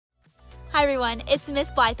Hi everyone, it's Miss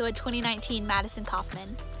Blythewood 2019 Madison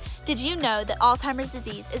Coffman. Did you know that Alzheimer's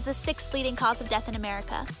disease is the 6th leading cause of death in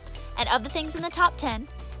America? And of the things in the top 10,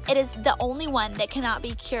 it is the only one that cannot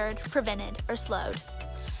be cured, prevented, or slowed.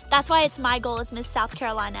 That's why it's my goal as Miss South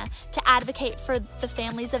Carolina to advocate for the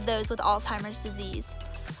families of those with Alzheimer's disease.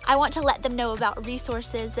 I want to let them know about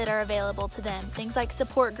resources that are available to them, things like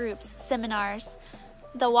support groups, seminars,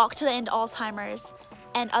 the Walk to the End Alzheimer's,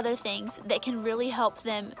 and other things that can really help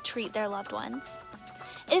them treat their loved ones.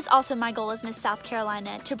 It is also my goal as Miss South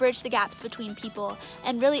Carolina to bridge the gaps between people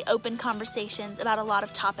and really open conversations about a lot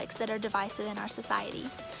of topics that are divisive in our society.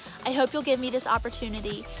 I hope you'll give me this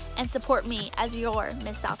opportunity and support me as your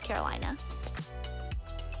Miss South Carolina.